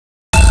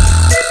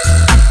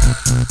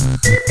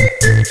Hey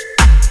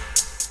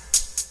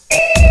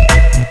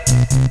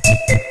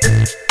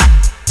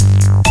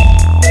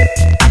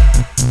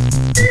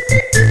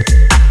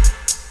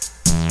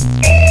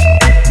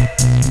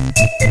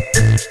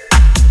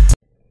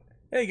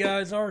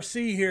guys,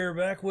 RC here,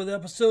 back with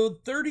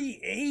episode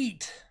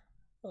 38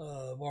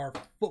 of our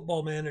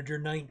Football Manager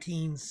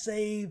 19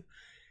 save.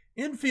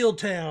 Enfield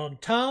Town.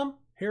 Tom,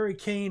 Harry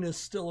Kane is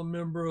still a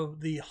member of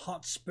the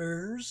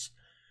Hotspurs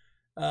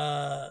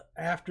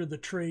after the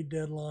trade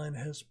deadline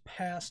has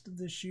passed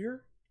this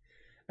year.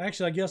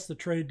 Actually, I guess the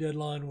trade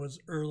deadline was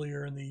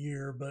earlier in the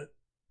year, but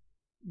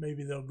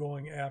maybe they're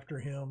going after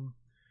him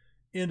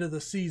into the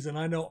season.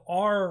 I know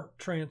our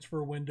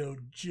transfer window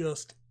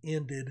just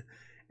ended,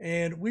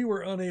 and we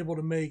were unable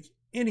to make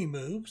any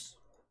moves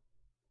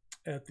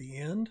at the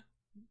end,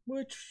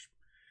 which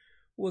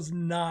was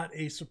not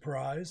a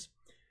surprise.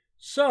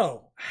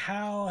 So,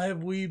 how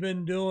have we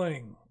been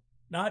doing?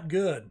 Not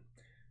good.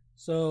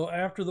 So,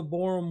 after the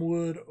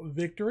Bournemouth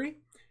victory,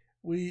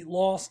 we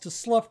lost to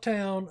Slough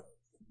Town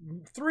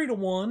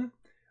 3-1.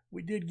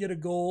 We did get a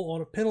goal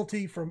on a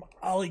penalty from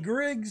Ollie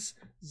Griggs.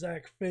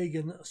 Zach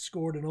Fagan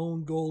scored an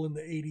own goal in the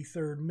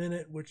 83rd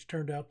minute, which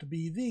turned out to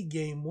be the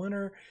game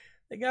winner.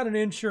 They got an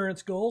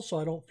insurance goal, so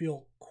I don't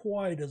feel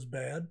quite as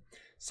bad.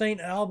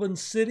 St.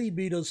 Albans City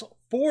beat us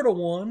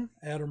 4-1.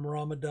 Adam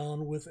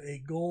Ramadan with a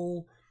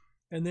goal.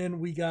 And then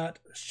we got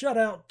shut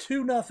out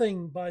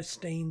 2-0 by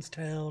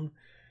Stainstown.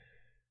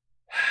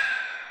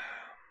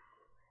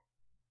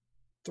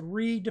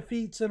 3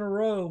 defeats in a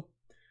row.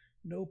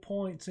 No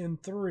points in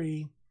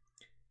 3.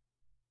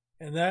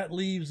 And that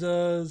leaves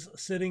us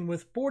sitting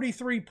with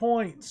 43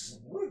 points.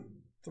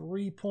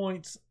 3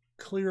 points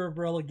clear of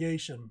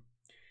relegation.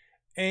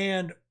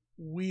 And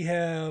we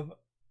have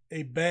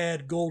a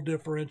bad goal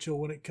differential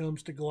when it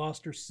comes to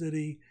Gloucester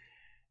City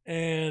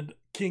and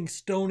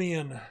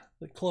Kingstonian,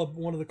 the club,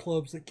 one of the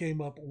clubs that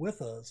came up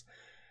with us.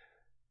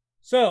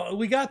 So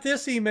we got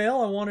this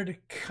email. I wanted to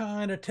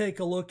kind of take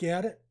a look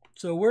at it.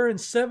 So we're in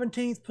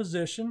 17th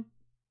position.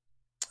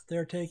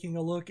 They're taking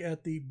a look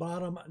at the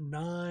bottom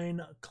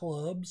 9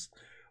 clubs,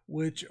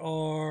 which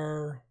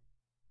are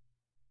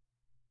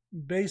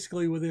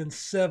basically within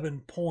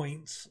 7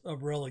 points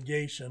of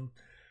relegation.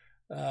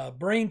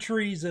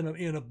 Braintree's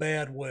in a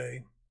bad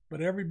way, but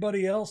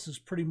everybody else is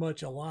pretty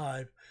much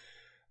alive.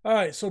 All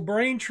right, so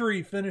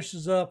Braintree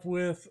finishes up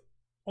with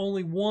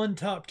only 1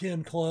 top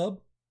 10 club.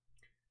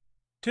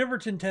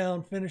 Tiverton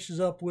Town finishes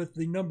up with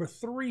the number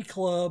 3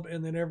 club,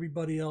 and then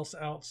everybody else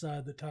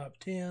outside the top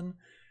 10.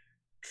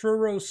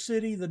 Truro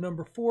City, the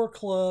number 4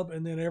 club,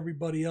 and then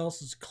everybody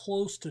else is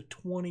close to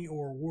 20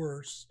 or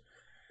worse.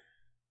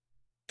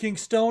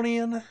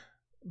 Kingstonian,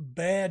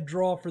 bad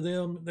draw for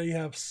them. They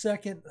have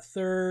 2nd,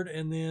 3rd,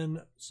 and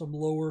then some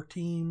lower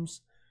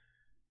teams.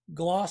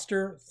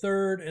 Gloucester,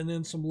 3rd, and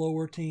then some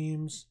lower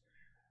teams.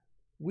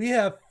 We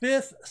have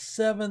 5th,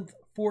 7th,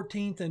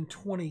 14th, and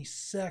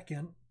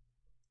 22nd.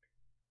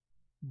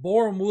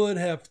 Boreham Wood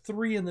have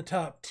 3 in the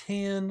top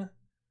 10.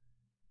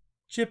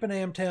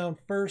 Chippenham Town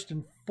 1st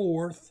and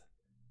 4th.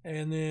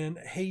 And then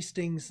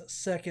Hastings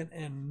 2nd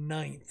and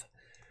 9th.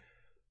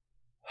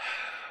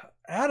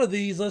 Out of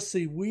these, let's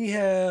see, we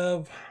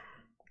have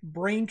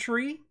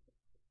Braintree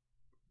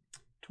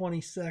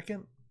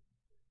 22nd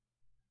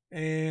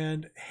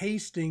and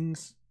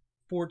Hastings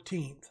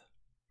 14th.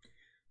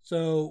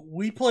 So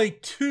we play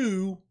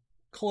 2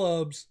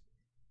 clubs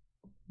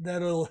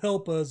that'll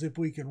help us if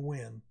we can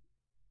win.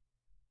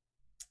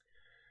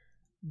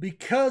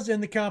 Because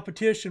in the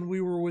competition we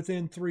were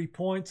within 3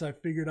 points, I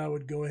figured I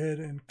would go ahead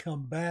and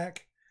come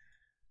back.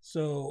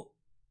 So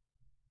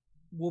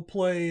we'll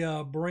play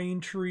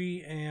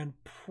Braintree and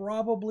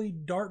probably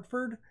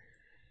Dartford.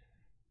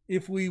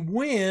 If we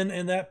win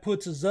and that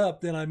puts us up,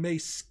 then I may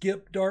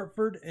skip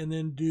Dartford and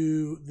then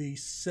do the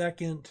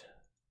second.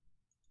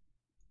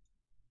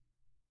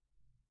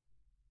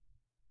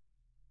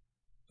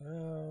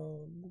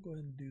 We'll go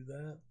ahead and do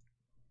that.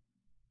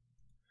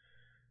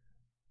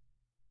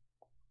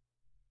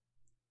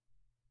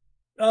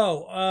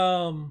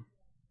 Oh,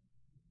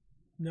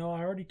 no, I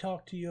already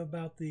talked to you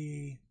about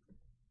the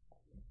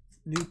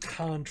new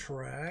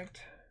contract.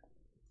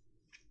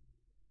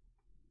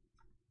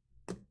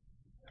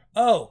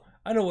 Oh,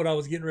 I know what I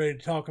was getting ready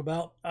to talk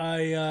about.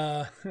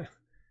 All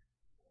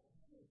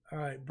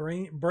right,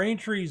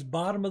 Braintree's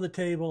bottom of the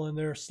table and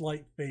they're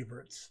slight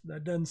favorites.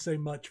 That doesn't say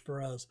much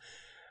for us.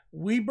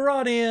 We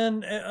brought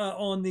in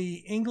on the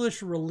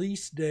English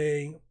release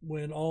day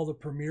when all the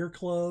premier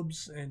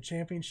clubs and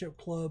championship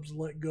clubs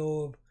let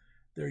go of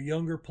their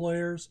younger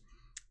players.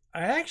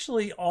 I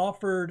actually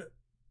offered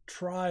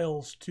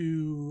trials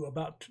to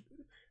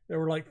there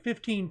were like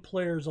 15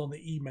 players on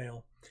the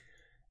email.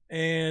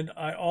 And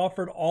I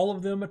offered all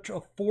of them a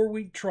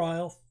 4-week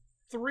trial.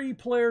 3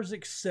 players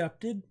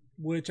accepted,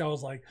 which I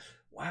was like,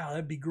 wow,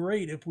 that'd be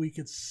great if we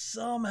could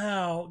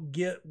somehow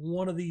get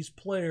one of these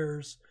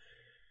players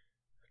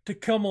to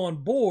come on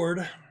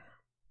board.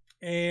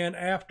 And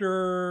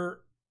after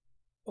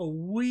a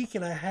week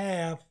and a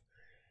half,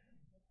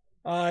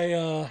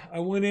 I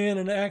went in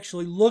and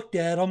actually looked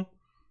at them.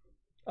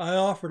 I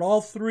offered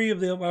all three of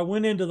them. I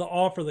went into the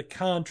offer, the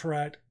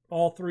contract.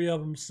 All three of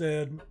them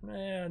said,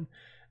 man,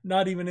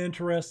 not even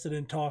interested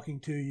in talking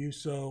to you.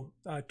 So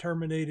I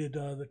terminated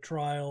the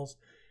trials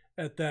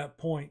at that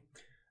point.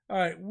 All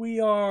right, we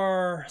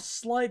are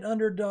slight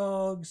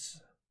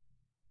underdogs,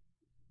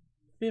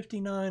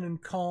 59 and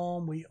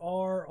calm. We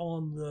are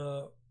on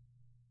the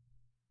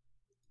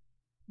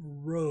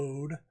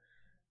road.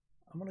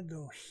 I'm going to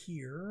go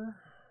here.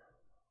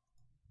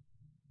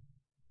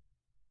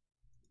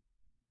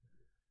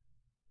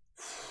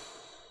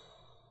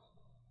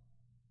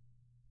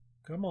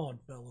 Come on,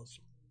 fellas.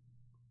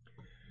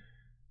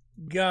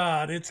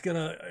 God, it's going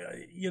to,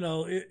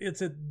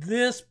 it's at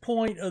this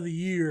point of the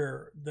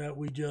year that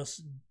we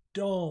just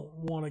don't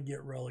want to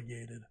get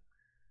relegated.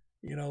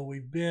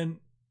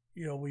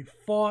 We've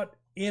fought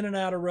in and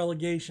out of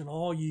relegation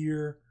all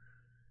year.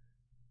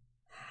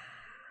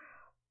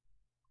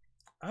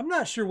 I'm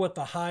not sure what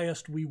the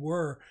highest we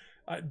were.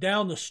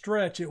 Down the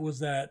stretch, it was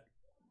that,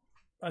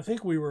 I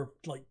think we were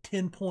like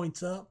 10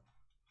 points up.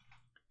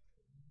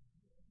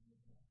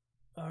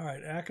 All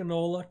right,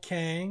 Akinola,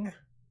 Kang.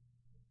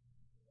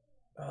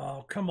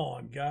 Oh, come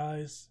on,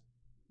 guys.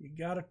 You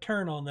got to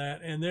turn on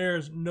that. And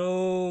there's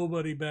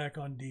nobody back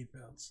on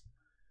defense.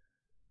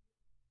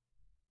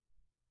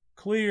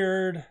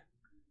 Cleared.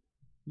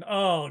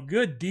 Oh,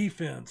 good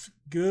defense.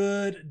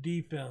 Good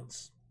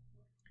defense.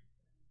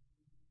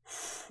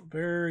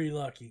 Very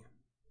lucky.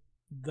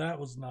 That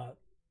was not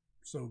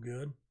so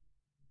good.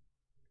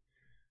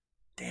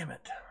 Damn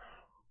it.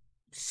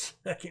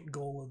 Second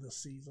goal of the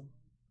season.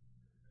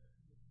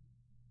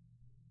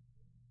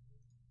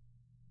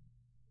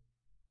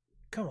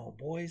 Come on,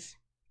 boys.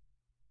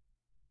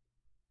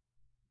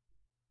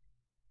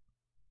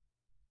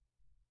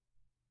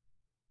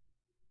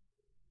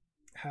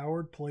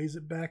 Howard plays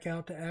it back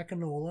out to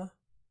Akinola.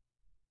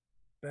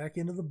 Back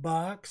into the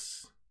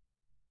box.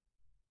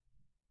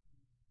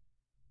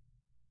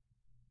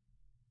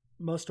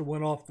 Must have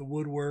went off the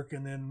woodwork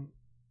and then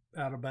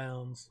out of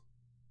bounds.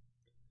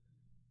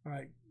 All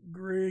right,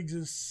 Griggs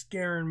is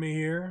scaring me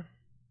here.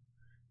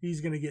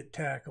 He's going to get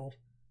tackled.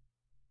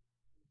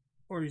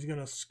 Or he's going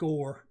to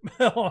score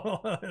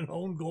an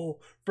own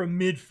goal from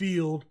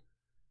midfield.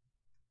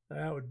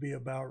 That would be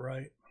about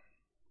right.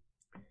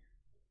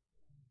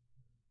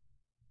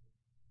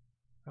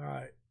 All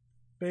right,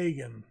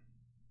 Fagan.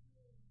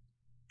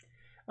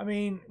 I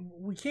mean,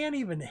 we can't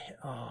even...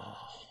 Oh,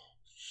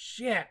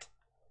 shit.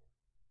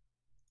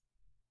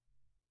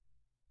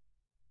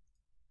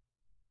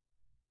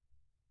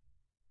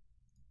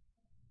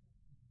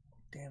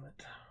 Damn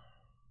it.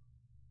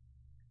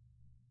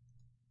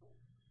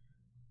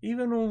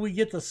 Even when we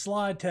get the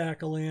slide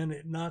tackle in,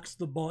 it knocks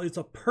the ball. It's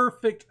a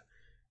perfect,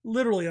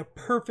 literally a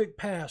perfect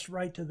pass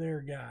right to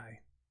their guy.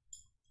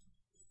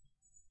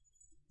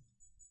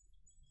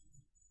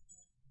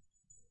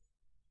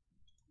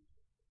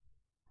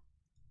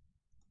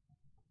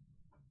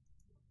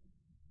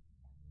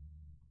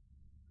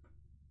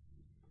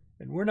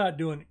 And we're not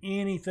doing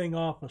anything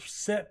off of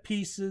set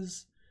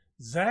pieces.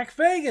 Zach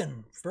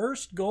Fagan,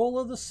 first goal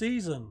of the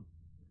season.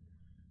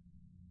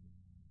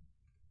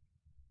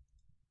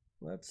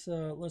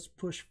 Let's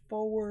push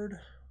forward.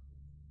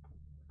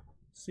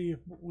 See if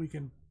we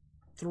can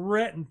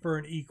threaten for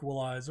an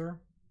equalizer.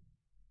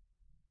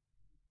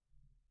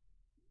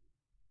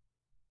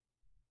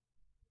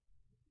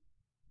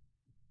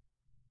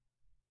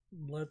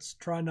 Let's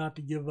try not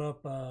to give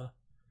up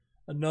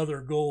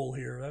another goal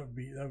here. That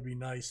would be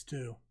nice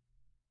too.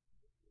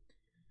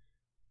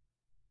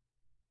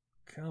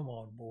 Come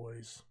on,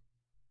 boys.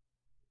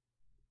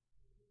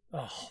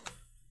 Oh,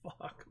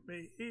 fuck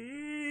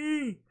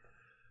me.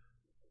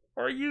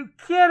 Are you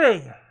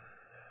kidding?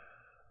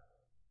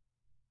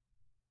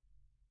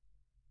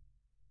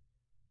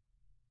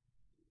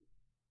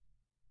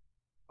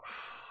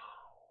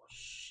 Oh,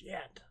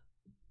 shit.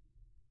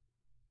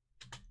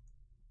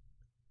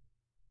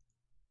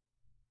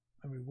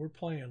 I mean, we're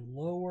playing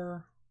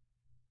lower.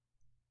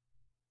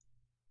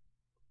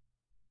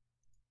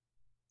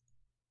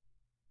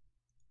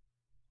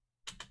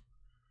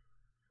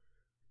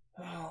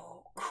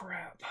 Oh,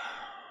 crap.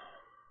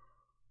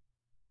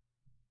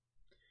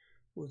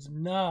 Was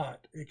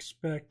not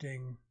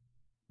expecting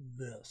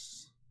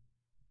this.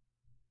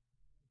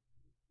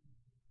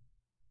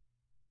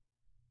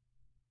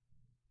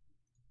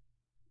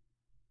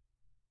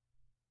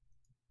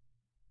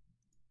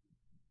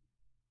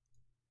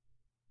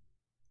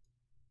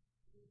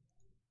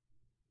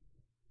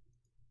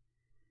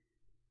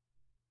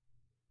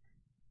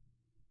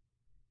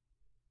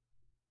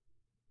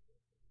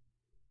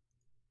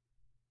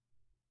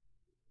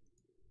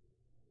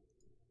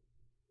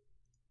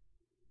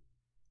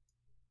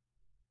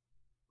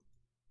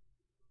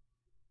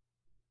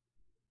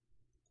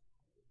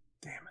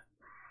 Damn it.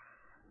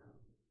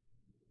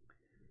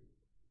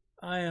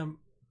 I am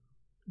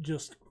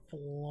just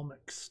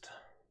flummoxed.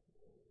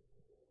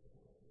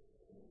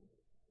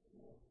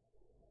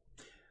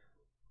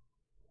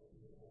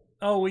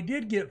 Oh, we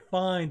did get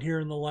fined here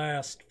in the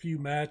last few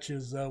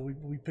matches.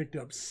 We picked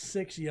up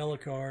 6 yellow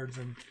cards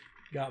and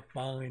got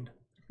fined.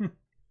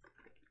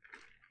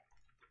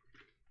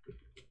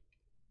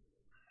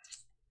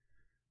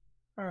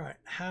 All right,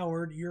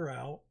 Howard, you're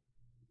out.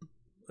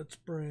 Let's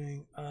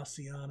bring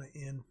Asiana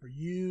in for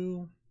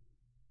you.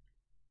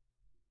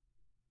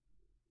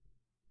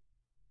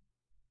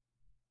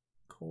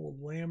 Cole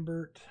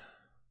Lambert.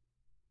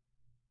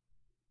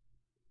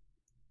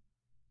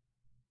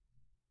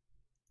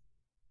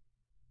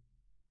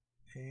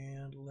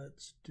 And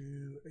let's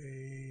do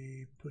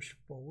a push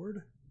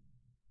forward.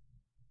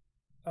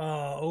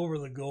 Over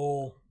the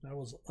goal. That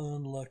was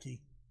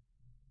unlucky.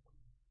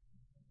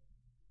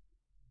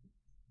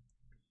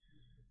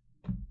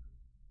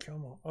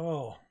 Come on.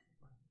 Oh.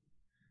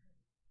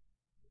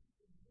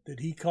 Did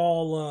he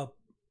call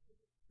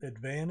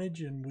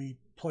advantage and we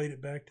played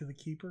it back to the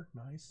keeper?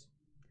 Nice.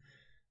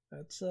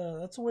 That's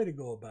a way to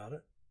go about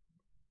it.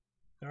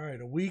 All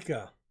right,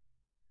 Awika.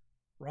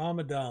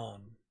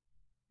 Ramadan.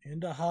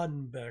 Into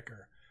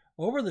Hodenbecker.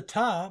 Over the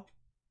top.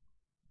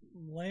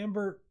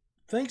 Lambert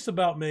thinks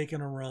about making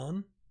a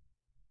run,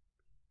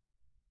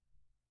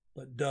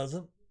 but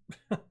doesn't.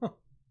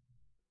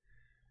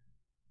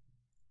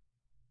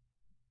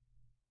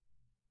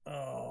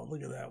 Oh,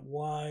 look at that.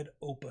 Wide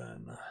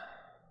open.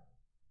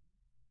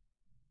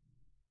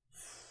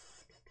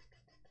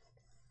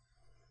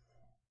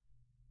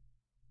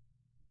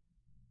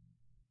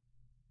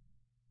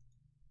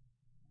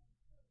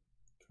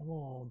 Come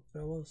on,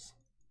 fellas.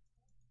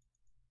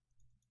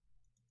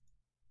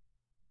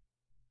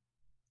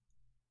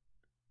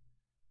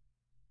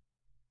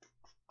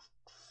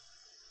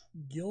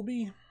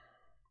 Gilby.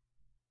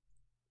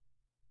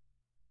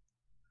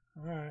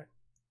 All right.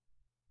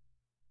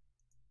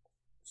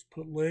 Let's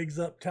put legs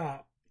up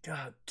top.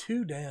 God,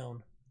 2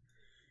 down.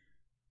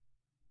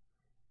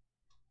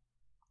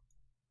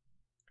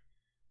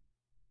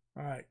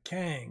 All right,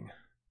 Kang.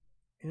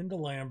 Into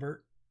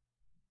Lambert.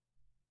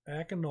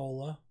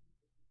 Akinola.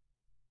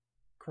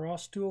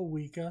 Cross to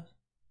Awika.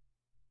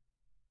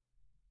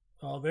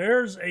 Oh,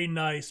 there's a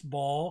nice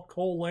ball.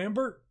 Cole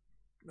Lambert,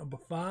 number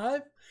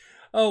 5.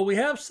 Oh, we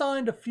have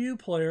signed a few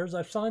players.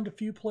 I've signed a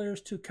few players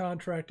to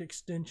contract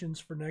extensions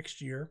for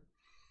next year.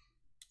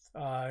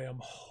 I am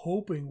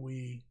hoping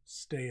we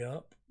stay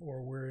up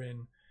or we're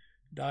in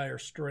dire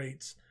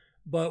straits.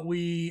 But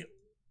we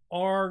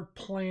are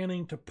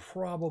planning to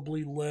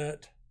probably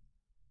let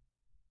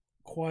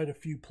quite a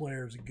few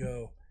players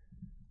go.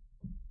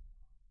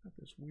 Got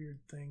this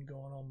weird thing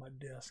going on my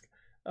desk.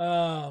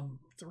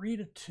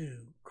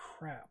 3-2.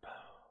 Crap.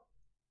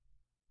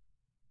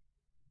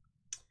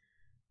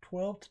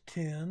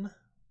 12-10,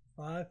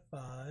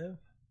 5-5,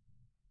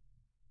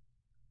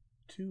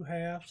 2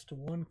 halves to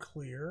 1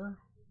 clear.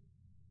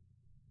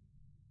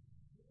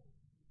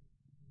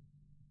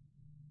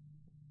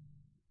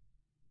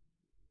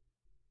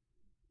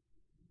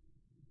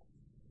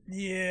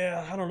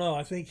 Yeah, I don't know.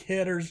 I think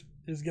headers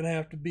is going to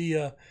have to be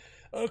a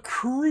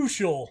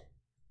crucial.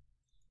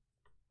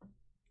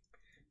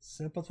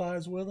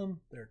 Sympathize with them?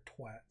 They're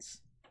twats.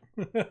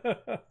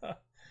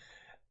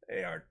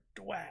 They are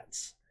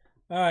twats.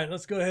 All right,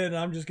 let's go ahead and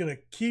I'm just going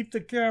to keep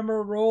the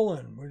camera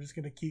rolling. We're just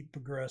going to keep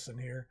progressing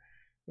here.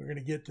 We're going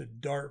to get to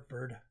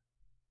Dartford.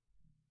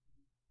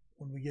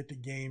 When we get to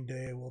game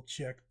day, we'll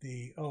check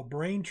the... Oh,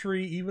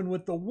 Braintree, even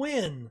with the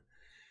win,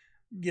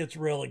 gets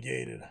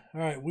relegated. All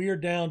right, we are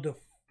down to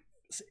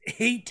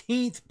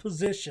 18th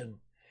position.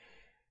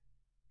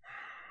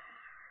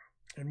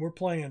 And we're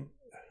playing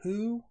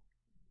who?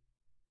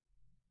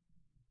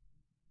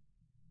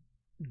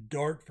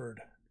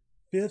 Dartford,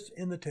 5th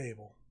in the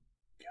table.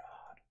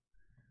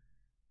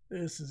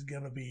 This is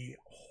going to be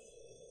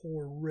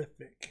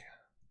horrific.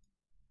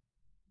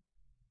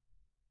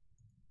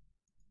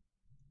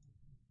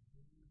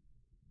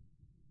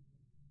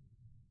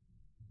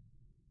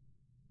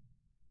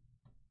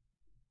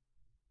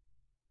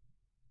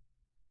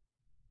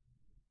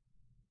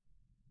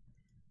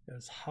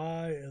 As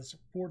high as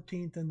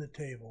 14th in the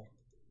table.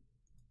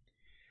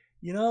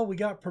 You know, we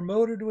got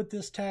promoted with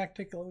this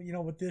tactic, you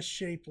know, with this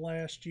shape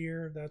last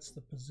year. That's the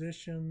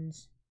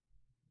positions.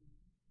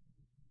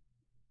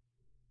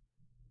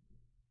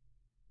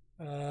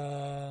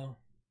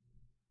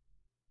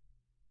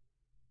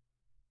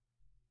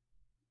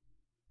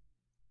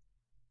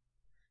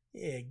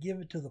 Yeah, give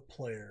it to the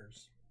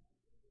players.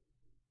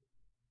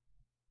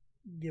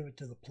 Give it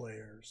to the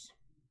players.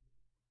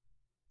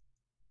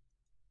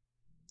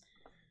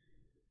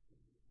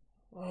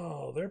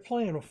 Oh, they're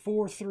playing a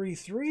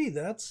 4-3-3.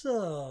 That's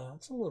a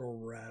little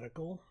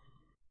radical.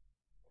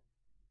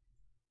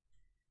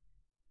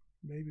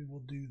 Maybe we'll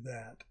do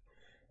that.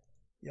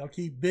 Y'all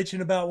keep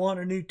bitching about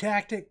wanting a new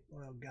tactic?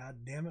 Well,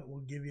 god damn it,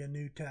 we'll give you a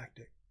new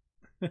tactic.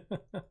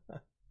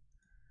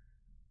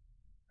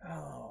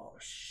 Oh,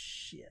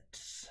 shit.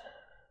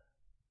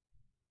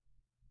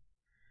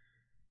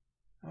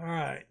 All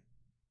right.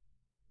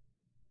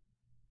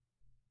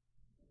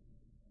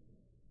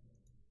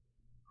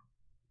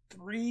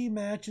 Three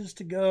matches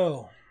to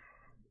go.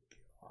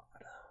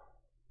 God.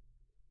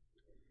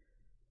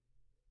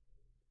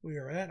 We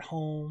are at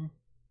home.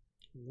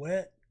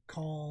 Wet,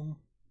 calm.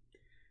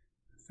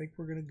 I think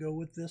we're going to go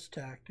with this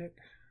tactic.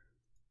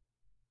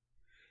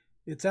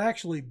 It's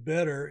actually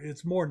better.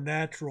 It's more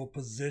natural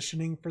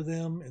positioning for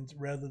them, and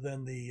rather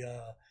than the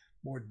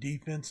more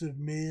defensive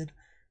mid.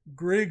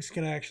 Griggs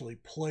can actually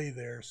play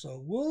there,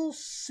 so we'll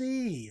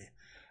see.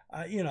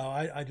 I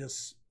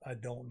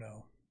don't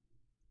know.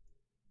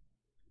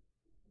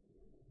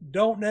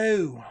 Don't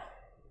know.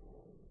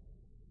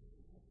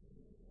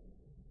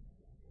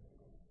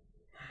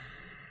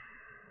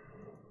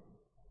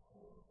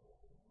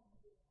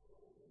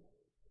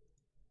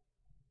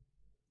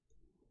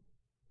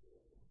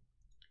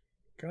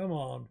 Come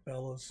on,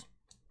 fellas.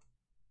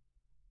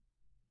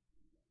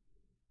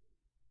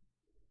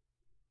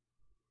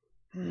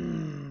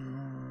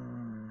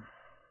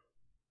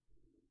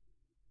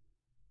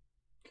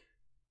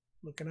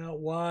 Looking out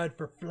wide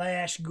for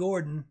Flash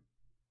Gordon.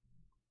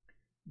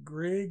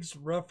 Griggs,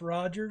 Rough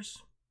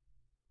Rogers.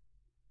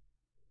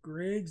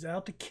 Griggs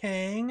out to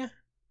Kang.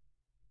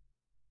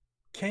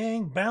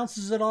 Kang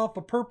bounces it off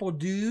a purple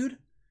dude.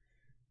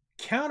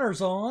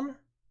 Counters on.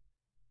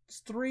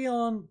 It's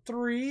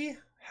 3-on-3.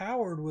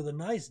 Howard with a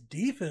nice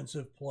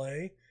defensive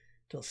play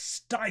to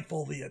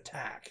stifle the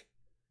attack.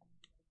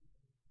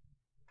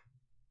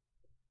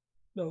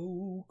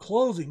 No,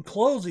 closing.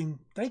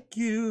 Thank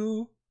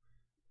you.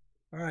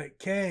 All right,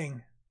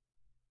 Kang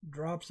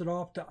drops it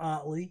off to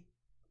Otley.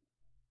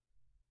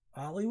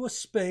 Otley with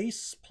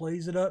space,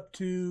 plays it up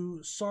to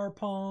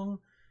Sarpong,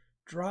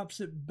 drops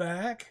it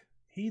back.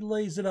 He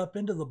lays it up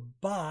into the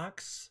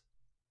box.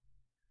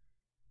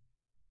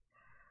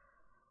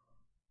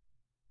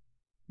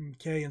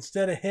 Okay,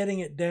 instead of heading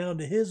it down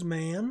to his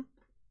man.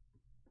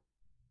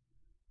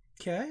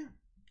 Okay.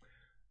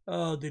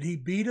 Did he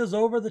beat us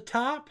over the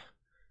top?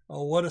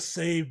 Oh, what a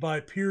save by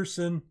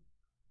Pearson.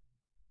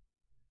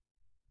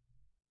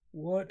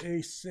 What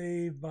a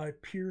save by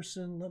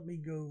Pearson. Let me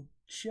go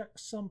check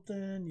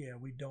something. Yeah,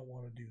 we don't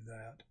want to do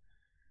that.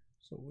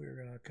 So we're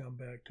going to come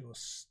back to a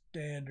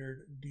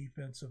standard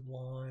defensive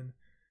line.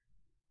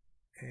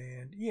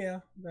 And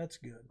yeah, that's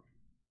good.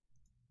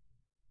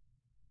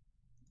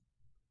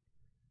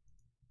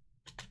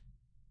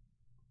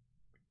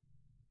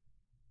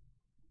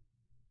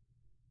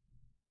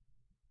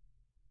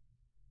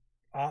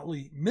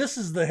 Otley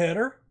misses the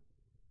header.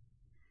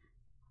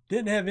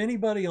 Didn't have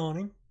anybody on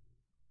him.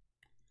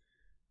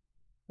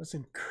 Let's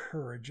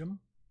encourage him.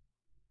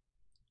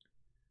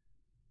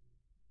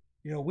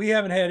 You know, we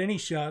haven't had any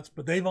shots,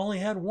 but they've only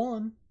had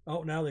one.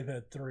 Oh, now they've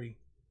had 3.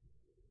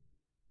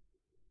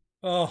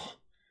 Oh.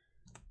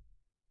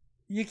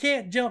 You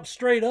can't jump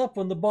straight up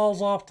when the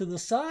ball's off to the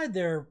side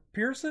there,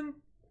 Pearson.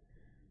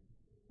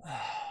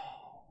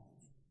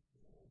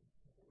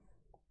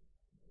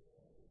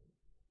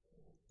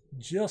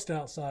 Just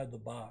outside the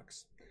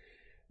box.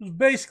 It was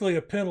basically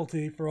a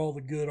penalty for all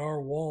the good our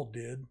wall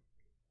did.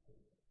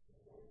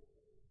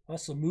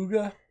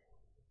 Asamuga.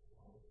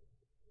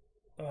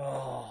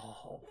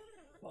 Oh,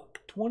 fuck.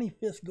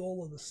 25th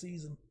goal of the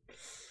season.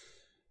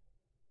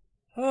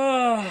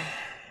 God,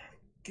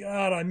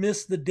 I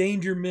missed the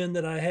danger men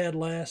that I had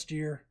last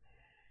year.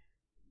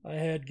 I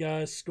had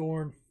guys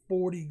scoring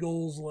 40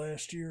 goals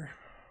last year.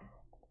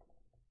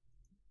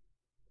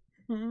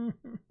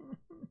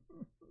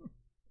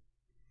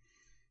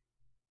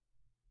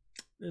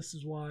 This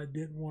is why I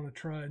didn't want to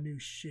try a new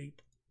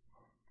shape.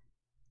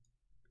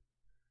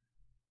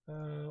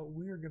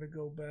 We're going to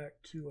go back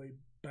to a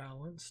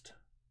balanced.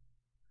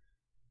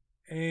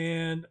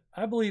 And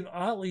I believe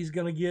Otley's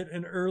going to get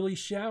an early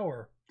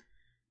shower.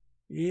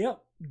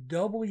 Yep,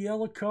 double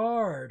yellow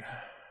card.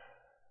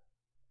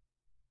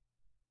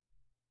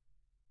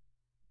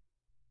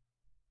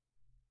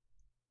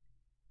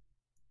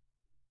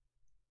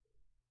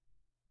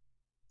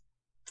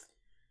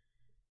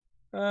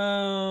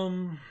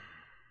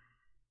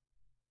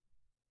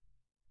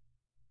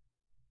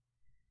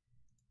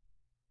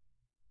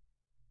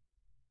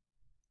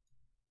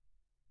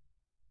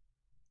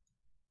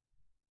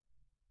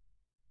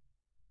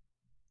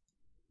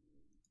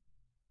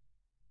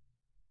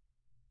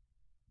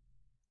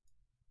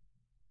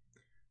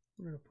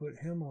 We're going to put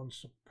him on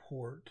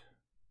support.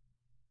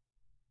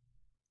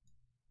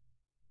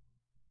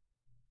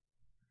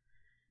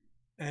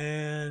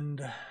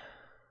 And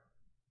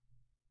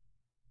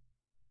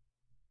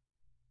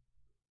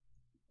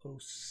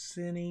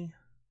Osini.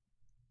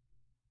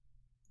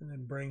 And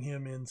then bring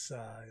him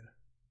inside.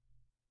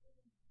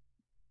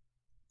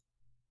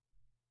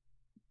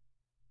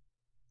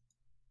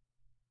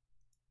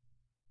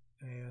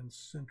 And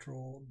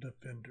central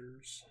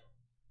defenders.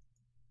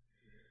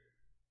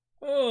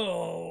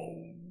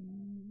 Oh,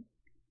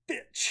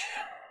 bitch.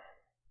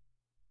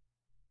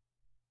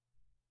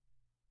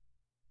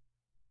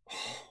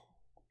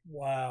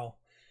 Wow.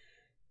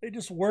 They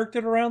just worked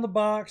it around the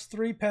box.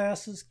 3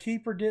 passes.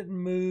 Keeper didn't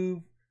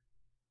move.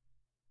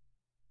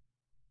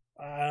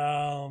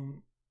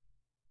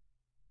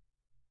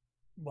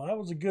 Well, that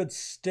was a good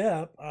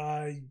step.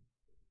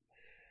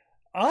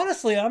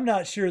 Honestly, I'm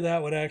not sure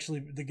that would actually.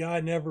 The guy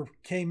never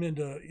came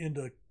into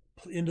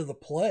the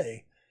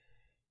play.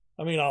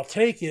 I mean, I'll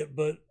take it,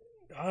 but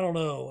I don't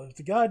know if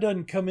the guy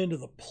doesn't come into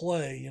the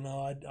play. You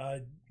know,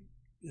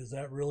 is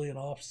that really an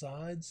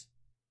offsides?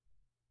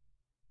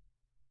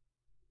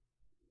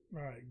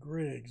 All right,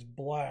 Griggs,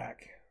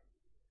 Black.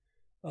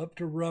 Up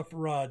to Rough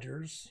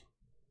Rogers.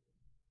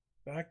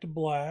 Back to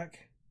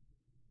Black.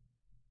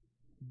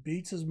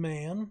 Beats his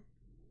man.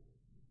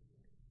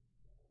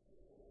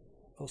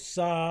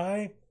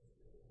 Osai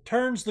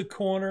turns the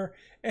corner,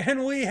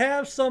 and we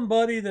have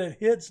somebody that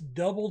hits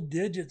double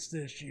digits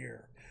this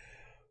year.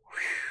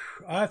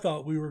 Whew, I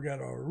thought we were going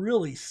to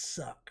really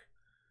suck.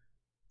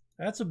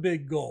 That's a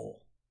big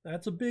goal.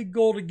 That's a big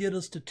goal to get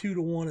us to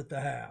 2-1 at the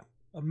half.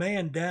 A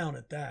man down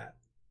at that.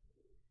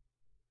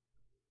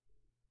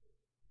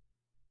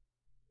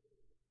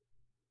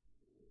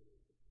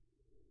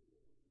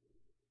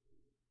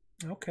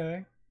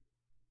 Okay.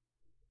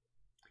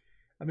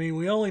 I mean,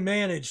 we only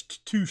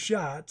managed 2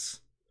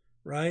 shots,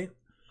 right?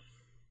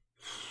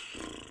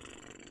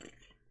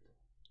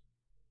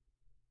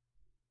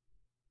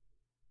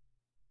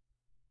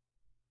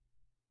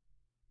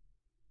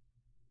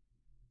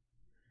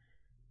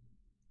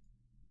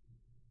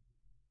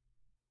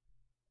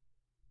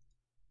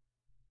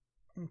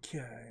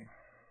 Okay.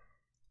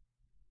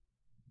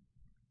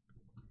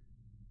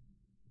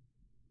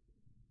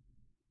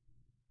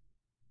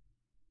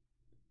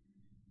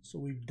 So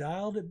we've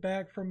dialed it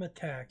back from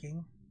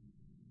attacking.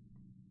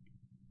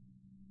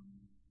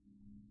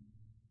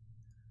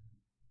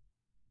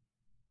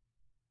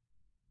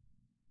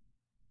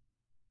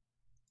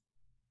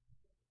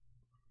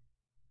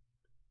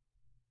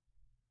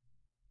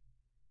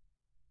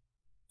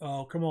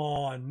 Oh, come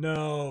on.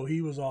 No,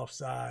 he was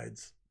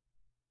offsides.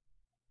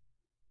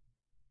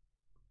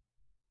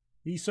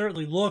 He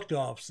certainly looked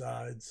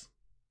offsides.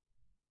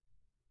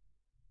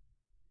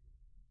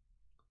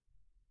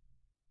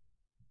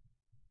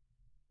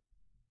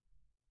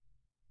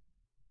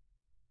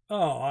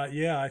 Oh,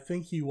 yeah, I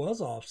think he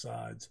was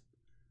offsides.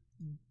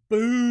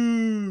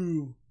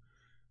 Boo!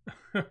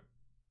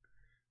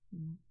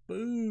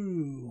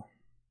 Boo!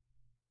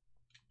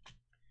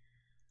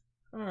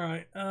 All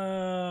right.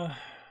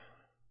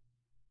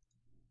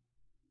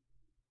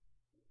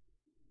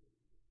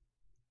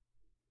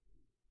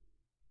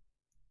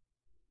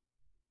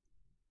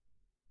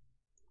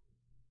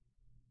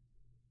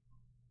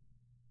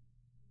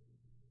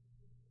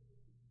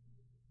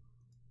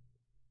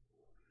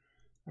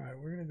 All right,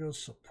 we're going to go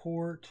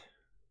support.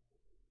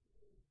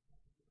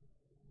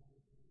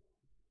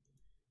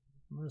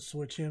 I'm going to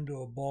switch him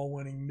to a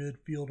ball-winning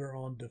midfielder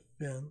on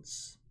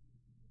defense.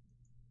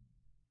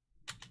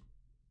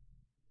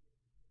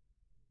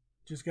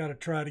 Just got to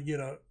try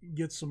to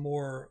get some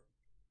more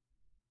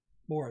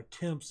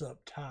attempts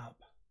up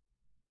top.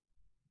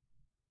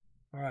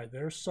 All right,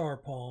 there's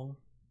Sarpong.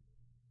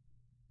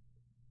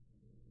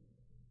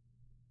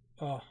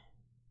 Oh,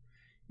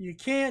 you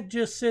can't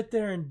just sit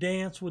there and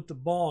dance with the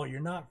ball.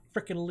 You're not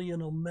freaking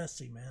Lionel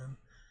Messi, man.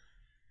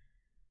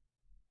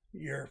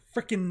 You're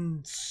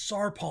freaking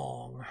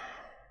Sarpong.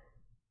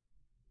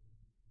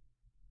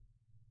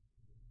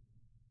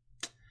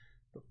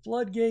 The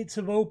floodgates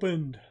have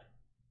opened.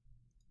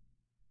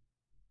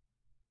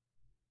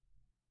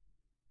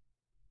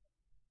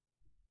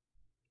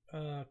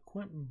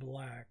 Quentin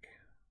Black.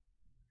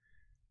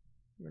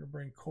 We're going to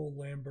bring Cole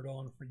Lambert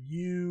on for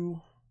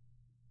you.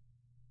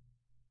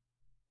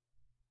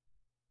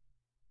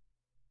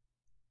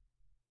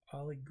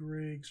 Ollie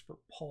Griggs for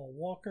Paul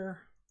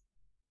Walker.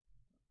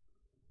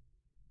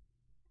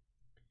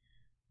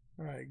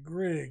 All right,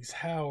 Griggs,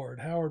 Howard.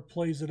 Howard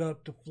plays it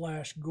up to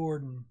Flash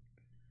Gordon.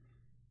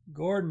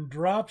 Gordon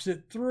drops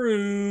it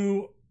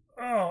through.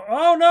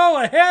 Oh no,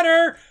 a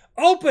header.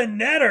 Open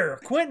netter.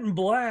 Quentin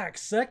Black,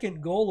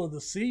 second goal of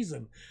the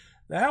season.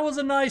 That was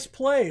a nice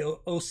play.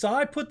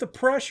 Osai put the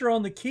pressure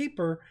on the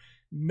keeper,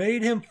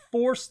 made him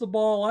force the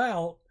ball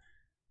out,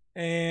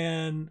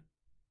 and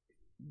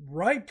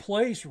right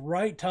place,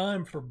 right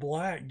time for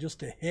Black just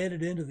to head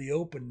it into the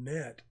open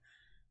net.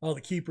 Oh,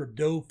 the keeper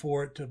dove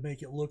for it to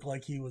make it look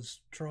like he was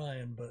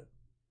trying, but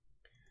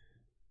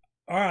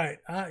all right.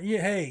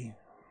 Yeah,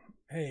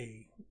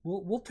 hey,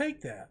 we'll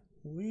take that.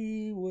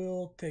 We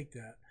will take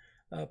that.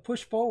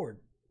 Push forward.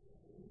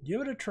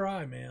 Give it a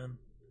try, man.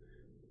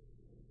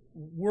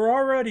 We're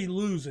already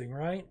losing,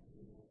 right?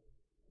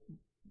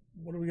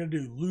 What are we going to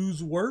do?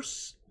 Lose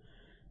worse?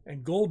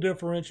 And goal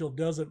differential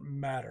doesn't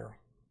matter.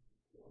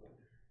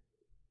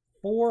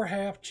 4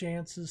 half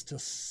chances to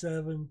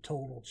 7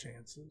 total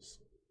chances.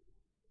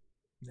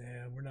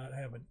 Nah, we're not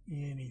having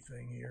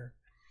anything here.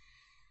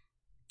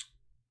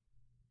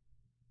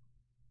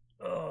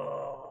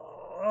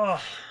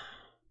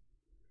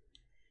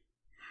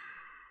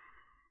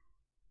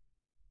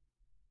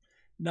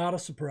 Not a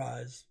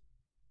surprise.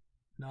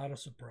 Not a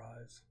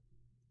surprise.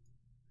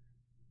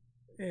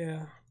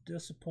 Yeah,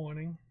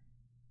 disappointing.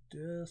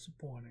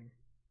 Disappointing.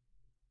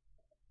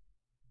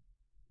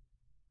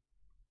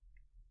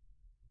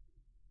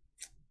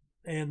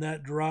 And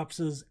that drops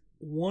us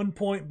 1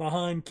 point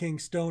behind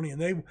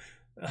Kingstonian.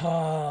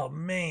 Oh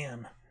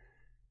man,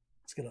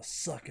 it's gonna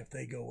suck if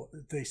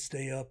they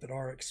stay up at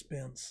our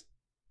expense.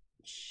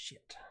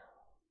 Shit.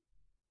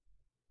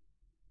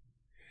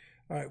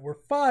 All right, we're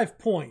 5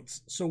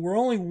 points, so we're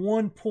only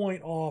 1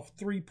 point off,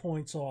 3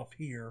 points off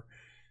here.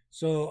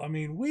 So, I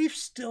mean, we've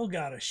still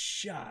got a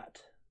shot.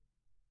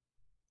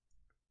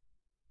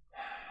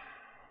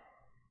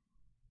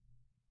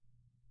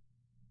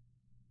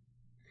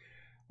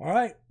 All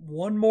right,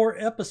 one more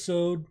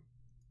episode.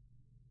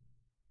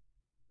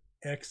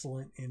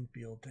 Excellent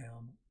Enfield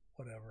Town.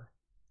 Whatever.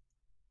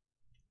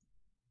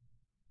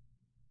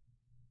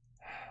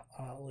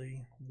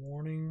 Otley,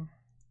 warning.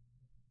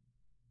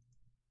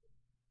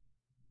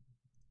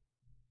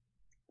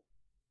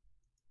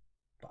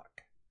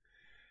 Fuck.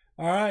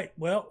 All right,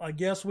 well, I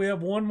guess we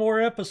have one more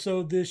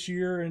episode this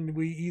year, and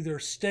we either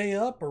stay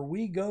up or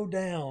we go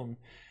down.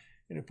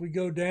 And if we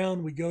go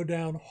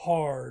down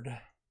hard.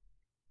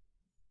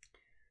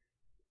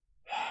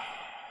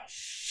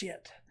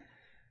 Shit.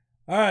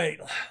 All right,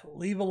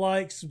 leave a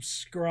like,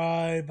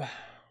 subscribe.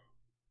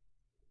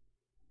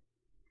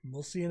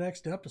 We'll see you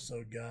next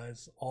episode,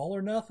 guys. All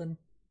or nothing.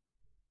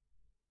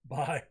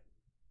 Bye.